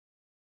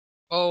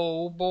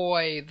Oh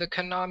boy, the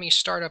Konami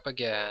startup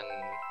again.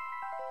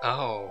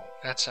 Oh,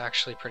 that's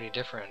actually pretty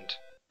different.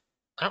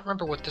 I don't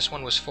remember what this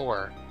one was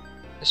for.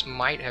 This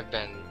might have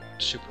been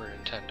Super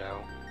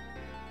Nintendo,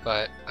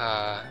 but,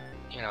 I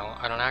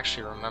don't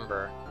actually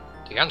remember.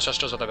 The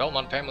ancestors of the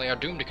Belmont family are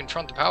doomed to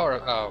confront the power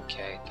of... Oh,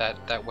 okay,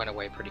 that went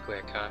away pretty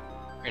quick, huh?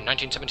 In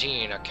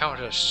 1917, a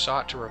countess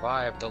sought to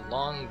revive the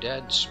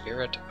long-dead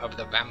spirit of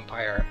the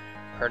vampire.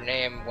 Her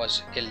name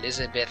was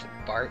Elizabeth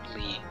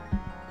Bartley.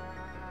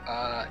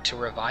 To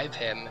revive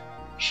him,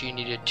 she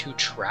needed to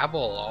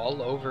travel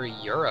all over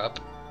Europe,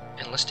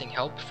 enlisting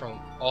help from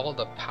all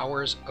the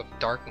powers of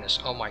darkness.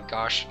 Oh my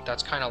gosh,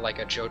 that's kind of like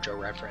a JoJo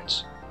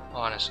reference,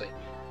 honestly.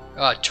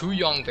 Two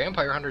young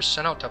vampire hunters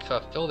sent out to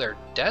fulfill their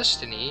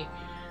destiny,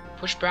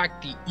 push back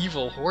the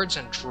evil hordes,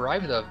 and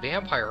drive the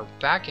vampire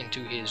back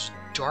into his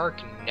dark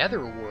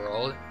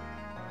netherworld.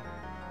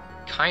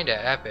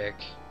 Kinda epic.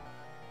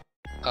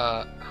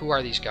 Who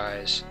are these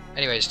guys?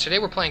 Anyways, today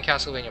we're playing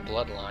Castlevania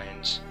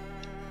Bloodlines.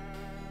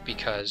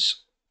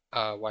 Because,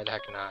 why the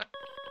heck not?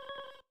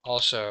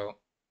 Also,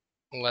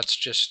 let's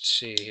just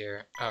see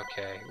here.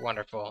 Okay,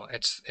 wonderful.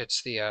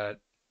 It's the,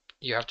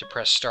 you have to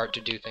press start to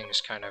do things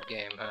kind of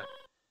game, huh?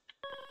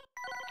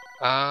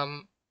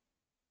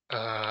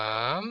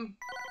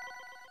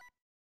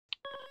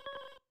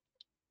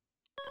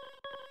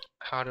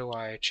 How do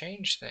I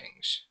change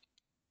things?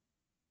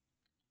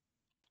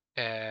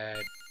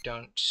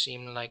 Don't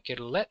seem like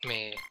it'll let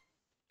me.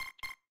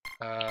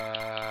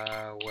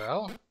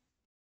 Well,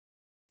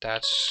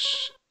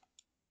 that's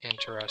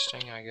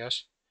interesting, I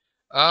guess.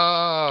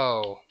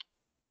 Oh!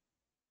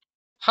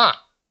 Huh!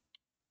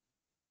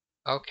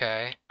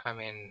 Okay, I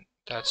mean,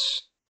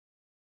 that's...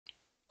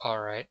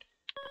 alright.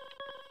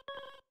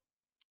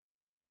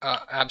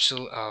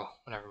 Absolute... oh,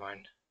 never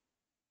mind.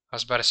 I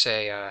was about to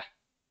say,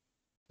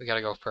 we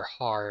gotta go for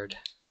hard,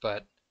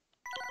 but,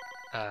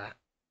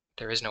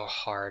 there is no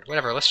hard.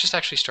 Whatever, let's just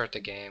actually start the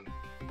game.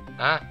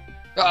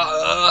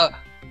 Huh?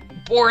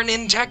 Born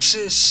in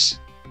Texas!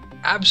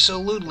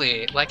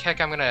 Absolutely! Like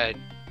heck, I'm gonna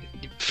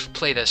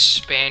play the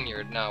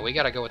Spaniard. No, we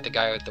gotta go with the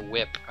guy with the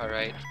whip,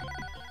 alright?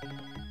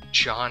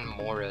 John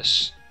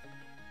Morris.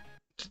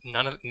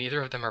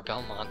 Neither of them are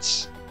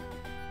Belmonts.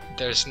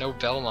 There's no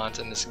Belmont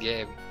in this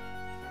game.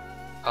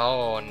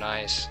 Oh,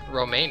 nice.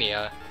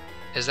 Romania.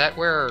 Is that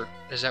where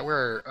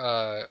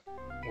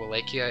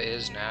Wallachia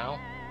is now?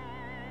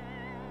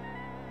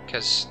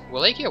 Because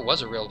Wallachia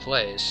was a real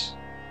place.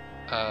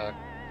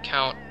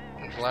 Count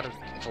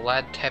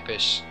Vlad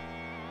Tepes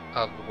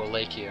of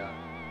Wallachia.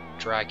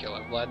 Dracula.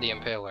 Vlad the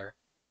Impaler.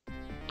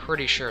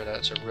 Pretty sure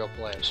that's a real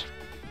place.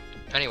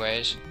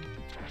 Anyways.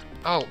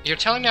 Oh, you're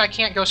telling me I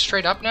can't go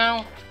straight up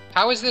now?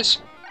 How is this,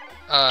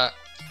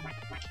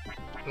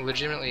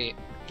 legitimately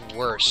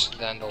worse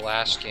than the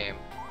last game?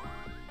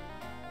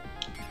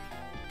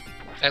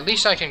 At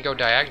least I can go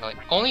diagonally.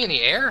 Only in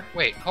the air?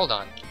 Wait, hold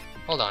on.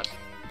 Hold on.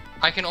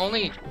 I can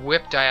only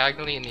whip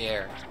diagonally in the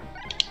air.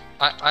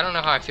 I don't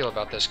know how I feel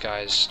about this,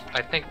 guys.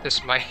 I think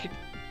this might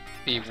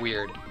be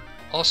weird.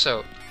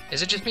 Also,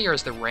 is it just me or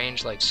is the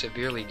range, like,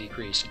 severely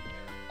decreased?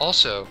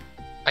 Also,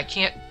 I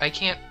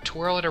can't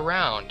twirl it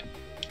around.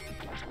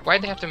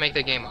 Why'd they have to make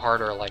the game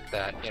harder like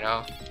that, you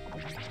know?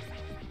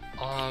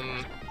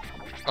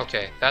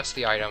 Okay, that's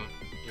the item.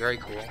 Very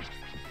cool.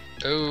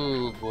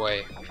 Oh,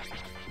 boy.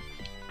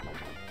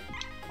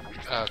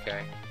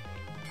 Okay.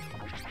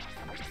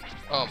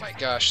 Oh my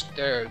gosh,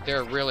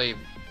 they're really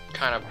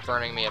kind of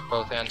burning me at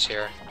both ends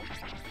here.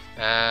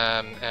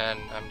 And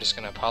I'm just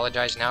gonna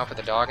apologize now for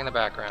the dog in the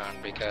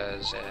background,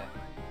 because,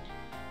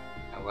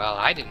 well,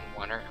 I didn't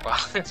want her. Well,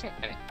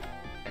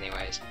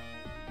 anyways.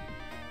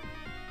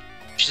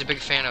 She's a big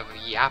fan of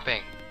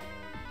yapping.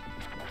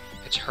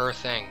 It's her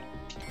thing.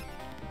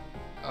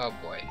 Oh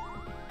boy.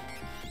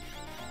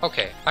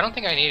 Okay, I don't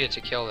think I needed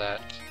to kill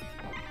that,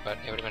 but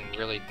it would have been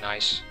really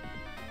nice.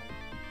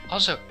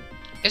 Also,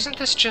 isn't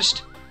this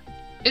just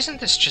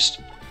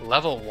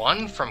level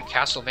 1 from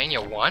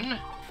Castlevania 1?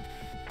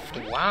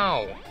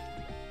 Wow.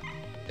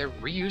 They're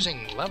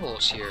reusing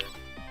levels here,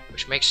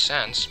 which makes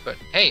sense, but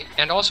hey,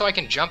 and also I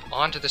can jump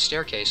onto the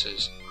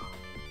staircases.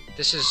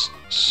 This is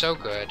so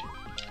good.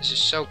 This is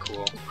so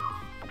cool.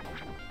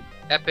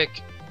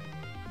 Epic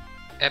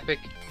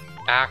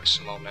axe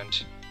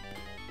moment.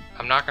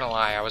 I'm not gonna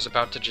lie, I was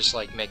about to just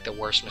like make the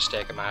worst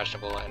mistake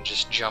imaginable and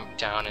just jump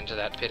down into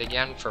that pit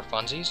again for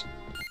funsies.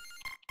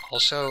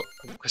 Also,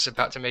 was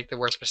about to make the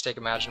worst mistake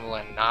imaginable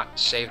and not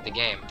save the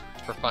game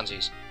for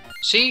funsies.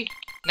 See?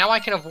 Now I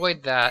can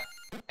avoid that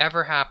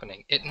ever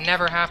happening. It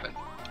never happened.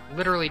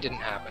 Literally didn't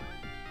happen.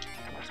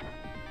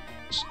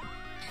 It's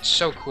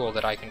so cool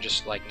that I can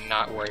just like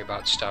not worry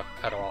about stuff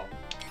at all.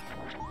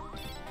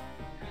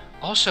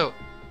 Also,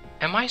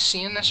 am I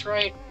seeing this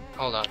right?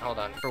 Hold on, hold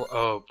on.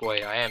 Oh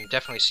boy, I am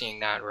definitely seeing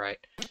that right.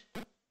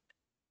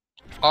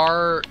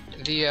 Are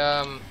the,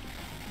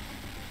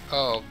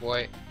 oh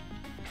boy.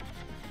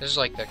 This is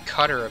like the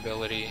cutter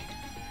ability.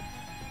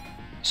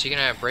 Is he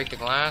gonna break the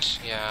glass?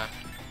 Yeah.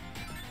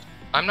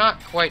 I'm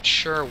not quite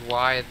sure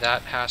why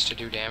that has to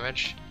do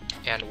damage,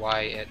 and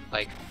why it,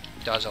 like,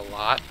 does a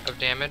lot of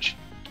damage,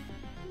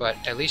 but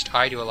at least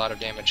I do a lot of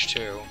damage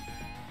too.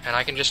 And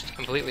I can just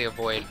completely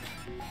avoid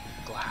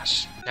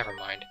glass. Never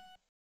mind.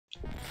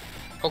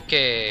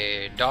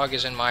 Okay, dog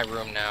is in my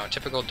room now.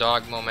 Typical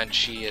dog moment,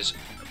 she is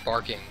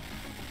barking.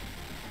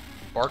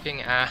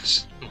 Barking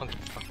ass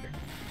motherfucker.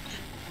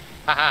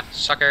 Haha,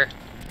 sucker.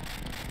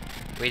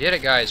 We did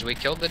it, guys. We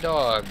killed the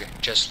dog,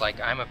 just like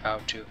I'm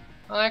about to.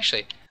 Well,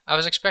 actually, I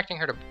was expecting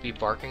her to be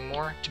barking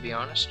more, to be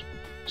honest.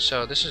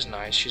 So this is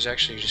nice. She's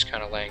actually just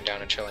kind of laying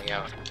down and chilling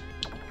out.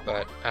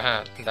 But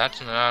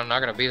that's not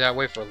going to be that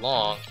way for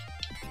long.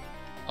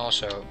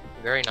 Also,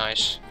 very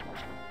nice.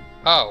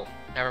 Oh,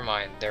 never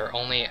mind. They're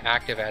only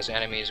active as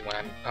enemies when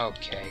I'm...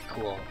 Okay,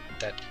 cool.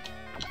 That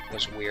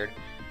was weird.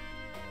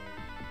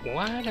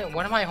 What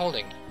am I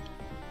holding?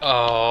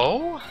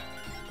 Oh?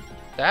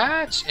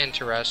 That's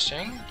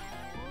interesting.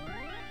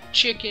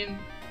 Chicken.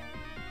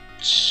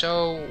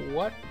 So,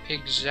 what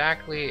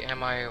exactly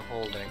am I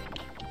holding?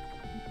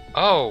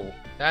 Oh,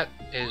 that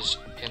is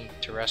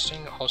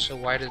interesting. Also,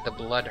 why did the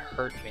blood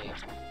hurt me?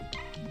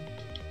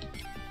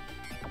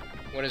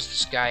 What does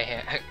this guy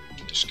have?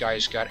 This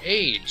guy's got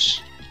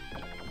AIDS.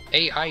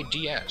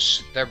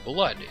 AIDS. Their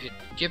blood. It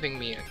giving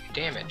me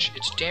damage.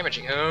 It's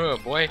damaging. Oh,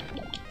 boy.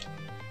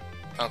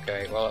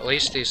 Okay, well, at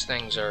least these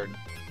things are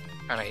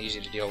kind of easy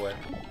to deal with.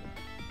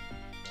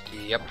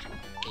 Yep.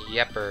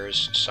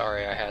 Yeppers.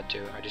 Sorry, I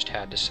just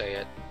had to say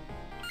it.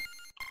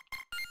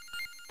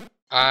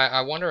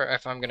 I wonder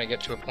if I'm gonna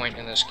get to a point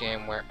in this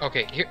game where...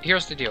 Okay,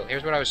 here's the deal.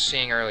 Here's what I was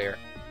seeing earlier.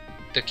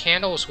 The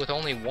candles with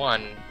only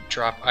one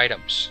drop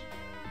items.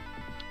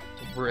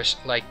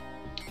 Like,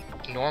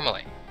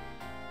 normally.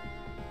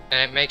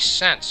 And it makes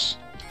sense.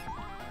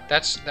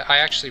 I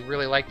actually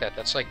really like that.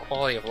 That's like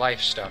quality of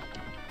life stuff.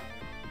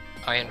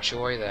 I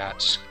enjoy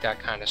that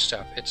kind of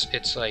stuff.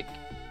 It's like,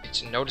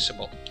 it's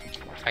noticeable.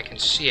 I can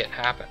see it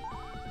happen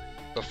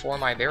before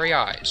my very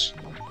eyes.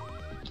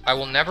 I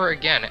will never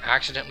again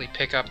accidentally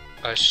pick up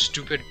a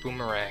stupid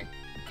boomerang.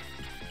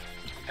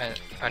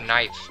 A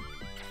knife.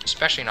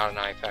 Especially not a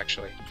knife,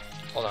 actually.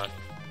 Hold on.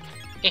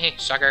 Hehe,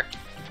 sucker.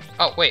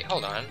 Oh, wait,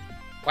 hold on.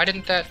 Why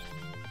didn't that...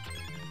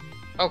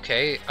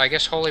 Okay, I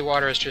guess holy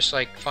water is just,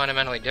 like,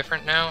 fundamentally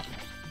different now?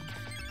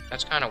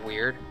 That's kind of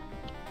weird.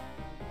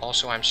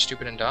 Also, I'm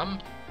stupid and dumb?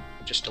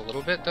 Just a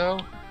little bit, though?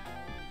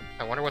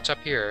 I wonder what's up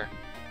here.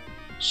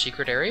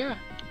 Secret area?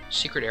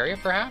 Secret area,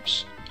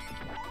 perhaps?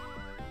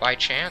 By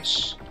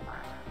chance?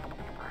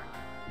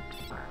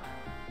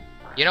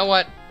 You know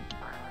what?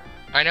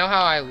 I know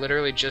how I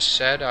literally just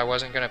said I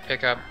wasn't gonna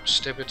pick up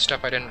stupid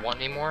stuff I didn't want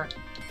anymore.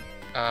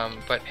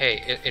 But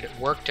hey, it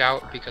worked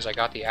out because I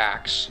got the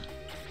axe.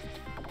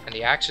 And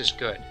the axe is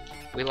good.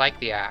 We like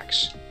the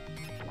axe.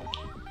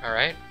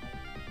 Alright?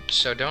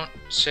 So don't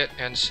sit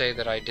and say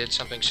that I did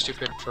something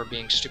stupid for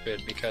being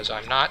stupid, because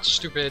I'm not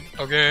stupid,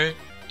 okay?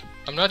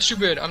 I'm not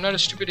stupid. I'm not a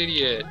stupid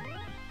idiot.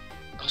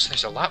 Also,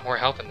 there's a lot more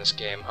health in this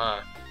game,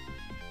 huh?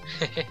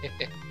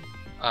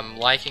 I'm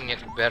liking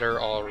it better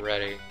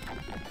already.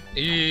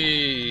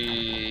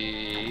 Eeeeee.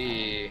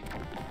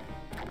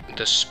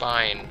 The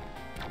spine.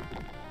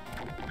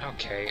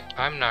 Okay,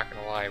 I'm not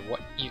gonna lie.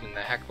 What even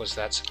the heck was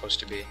that supposed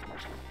to be?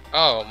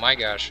 Oh my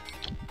gosh.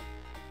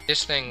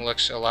 This thing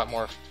looks a lot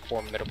more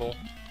formidable.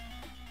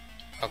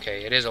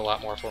 Okay, it is a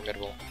lot more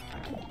formidable.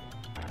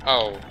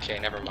 Oh, okay,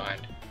 never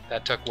mind.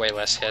 That took way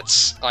less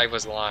hits. I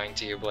was lying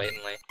to you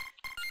blatantly.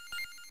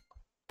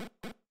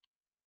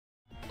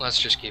 Let's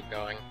just keep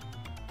going.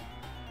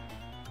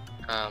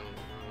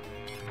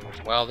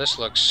 Well, this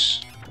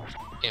looks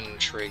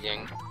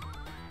intriguing.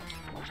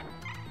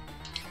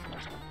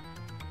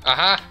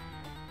 Aha!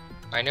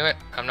 I knew it.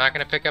 I'm not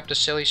gonna pick up the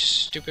silly,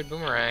 stupid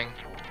boomerang.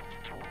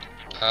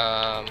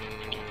 Oh.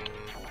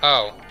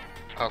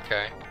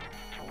 Okay.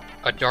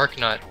 A dark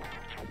nut.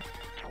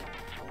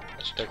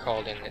 That's what they're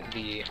called in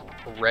the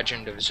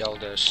Legend of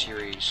Zelda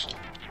series.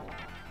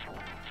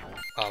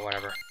 Oh,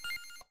 whatever.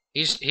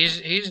 He's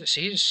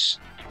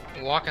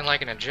walking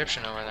like an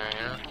Egyptian over there,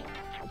 you know?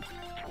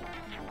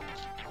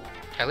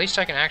 At least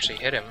I can actually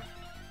hit him.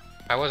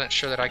 I wasn't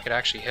sure that I could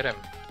actually hit him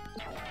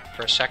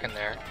for a second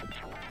there.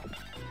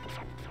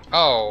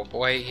 Oh,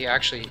 boy, he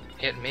actually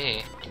hit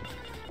me.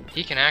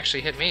 He can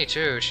actually hit me,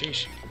 too.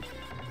 Sheesh.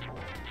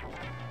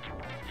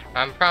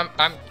 I'm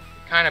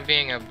kind of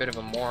being a bit of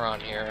a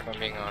moron here, if I'm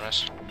being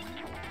honest.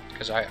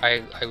 Because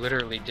I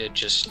literally did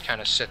just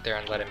kind of sit there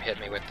and let him hit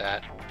me with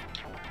that.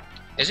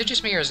 Is it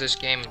just me, or is this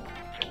game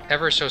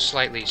ever so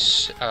slightly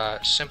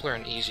simpler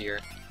and easier?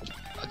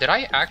 Did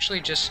I actually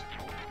just...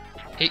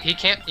 He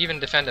can't even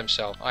defend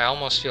himself. I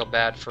almost feel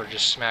bad for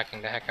just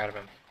smacking the heck out of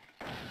him.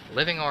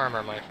 Living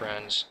armor, my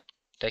friends.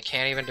 They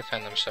can't even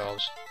defend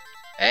themselves.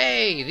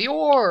 Hey, the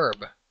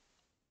orb!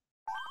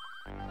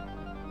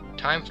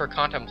 Time for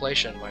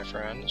contemplation, my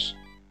friends.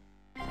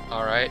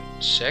 Alright,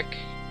 sick.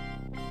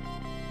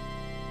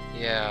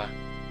 Yeah.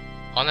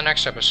 On the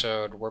next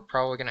episode, we're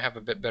probably gonna have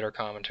a bit better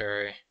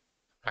commentary.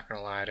 Not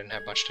gonna lie, I didn't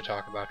have much to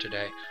talk about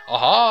today.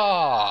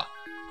 Aha!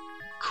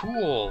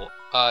 Cool.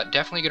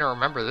 Definitely gonna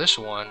remember this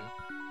one.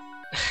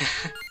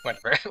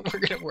 Whatever, we're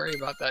gonna worry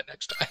about that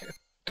next time.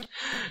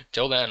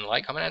 Till then,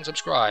 like, comment, and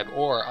subscribe,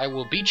 or I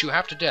will beat you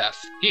half to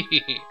death. Hee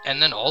hee hee.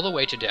 And then all the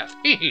way to death.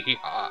 Hee hee hee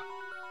ha.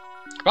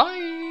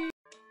 Bye!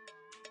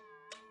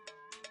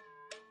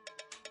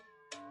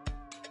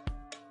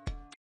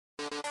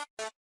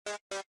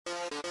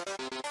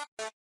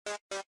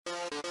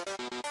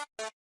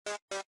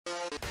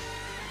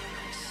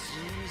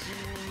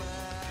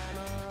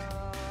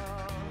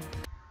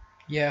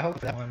 Yeah, I hope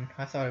that one.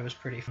 I thought it was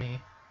pretty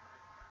funny.